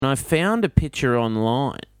And I found a picture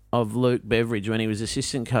online of Luke Beveridge when he was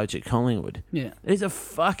assistant coach at Collingwood. Yeah. There's a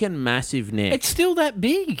fucking massive neck. It's still that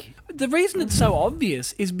big. The reason it's so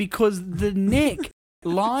obvious is because the neck,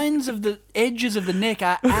 lines of the edges of the neck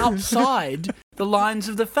are outside the lines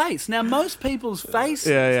of the face. Now, most people's faces,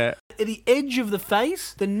 at the edge of the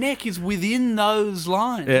face, the neck is within those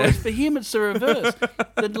lines. Yeah. Whereas for him, it's the reverse.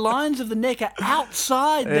 The lines of the neck are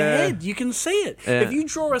outside the head. You can see it. Yeah. If you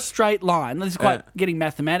draw a straight line, this is quite getting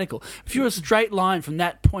mathematical. If you're a straight line from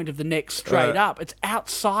that point of the neck straight up, it's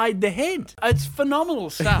outside the head. It's phenomenal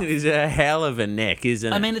stuff. It is a hell of a neck,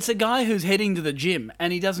 isn't it? I mean, it's a guy who's heading to the gym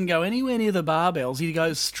and he doesn't go anywhere near the barbells. He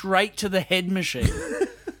goes straight to the head machine.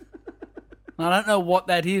 I don't know what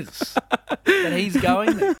that is, but he's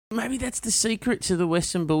going there. Maybe that's the secret to the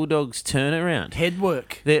Western Bulldogs turnaround. Head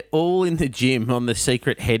work. They're all in the gym on the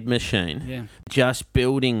secret head machine, just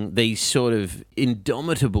building these sort of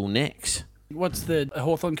indomitable necks. What's the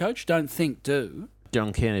Hawthorn coach? Don't think, do.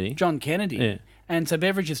 John Kennedy. John Kennedy. Yeah. And so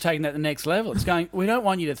Beveridge is taking that to the next level. It's going, we don't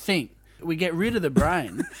want you to think. We get rid of the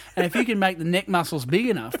brain, and if you can make the neck muscles big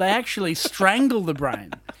enough, they actually strangle the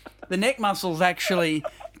brain. The neck muscles actually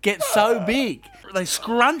get so big, they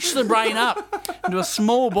scrunch the brain up into a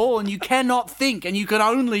small ball, and you cannot think, and you can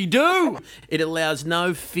only do. It allows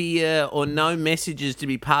no fear or no messages to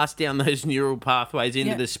be passed down those neural pathways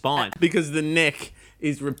into the spine because the neck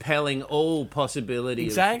is repelling all possibility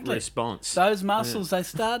of response. Those muscles, they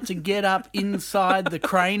start to get up inside the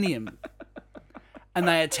cranium. And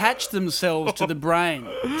they attach themselves to the brain.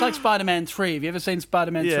 It's like Spider-Man 3. Have you ever seen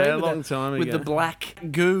Spider-Man 3? Yeah, a long time ago. With the black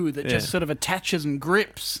goo that just sort of attaches and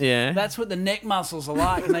grips. Yeah. That's what the neck muscles are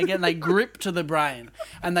like. And they grip to the brain.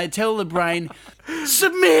 And they tell the brain,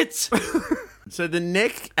 submit! So the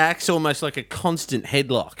neck acts almost like a constant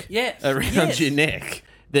headlock around your neck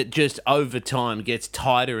that just over time gets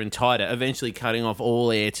tighter and tighter, eventually cutting off all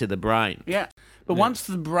air to the brain. Yeah. But once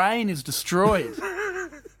the brain is destroyed...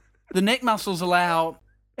 The neck muscles allow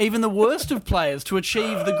even the worst of players to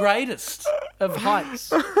achieve the greatest of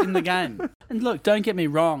heights in the game. And look, don't get me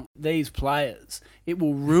wrong, these players, it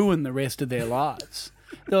will ruin the rest of their lives.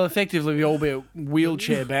 They'll effectively all be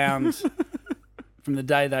wheelchair bound from the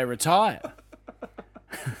day they retire.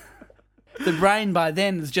 The brain by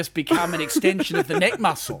then has just become an extension of the neck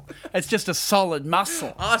muscle. It's just a solid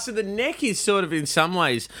muscle. Oh, so the neck is sort of in some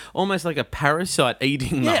ways almost like a parasite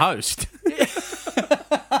eating the host.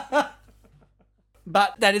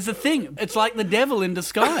 But that is the thing. It's like the devil in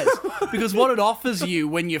disguise. Because what it offers you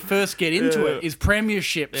when you first get into it is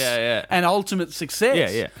premierships and ultimate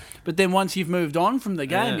success. Yeah. But then once you've moved on from the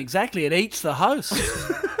game, it eats the host.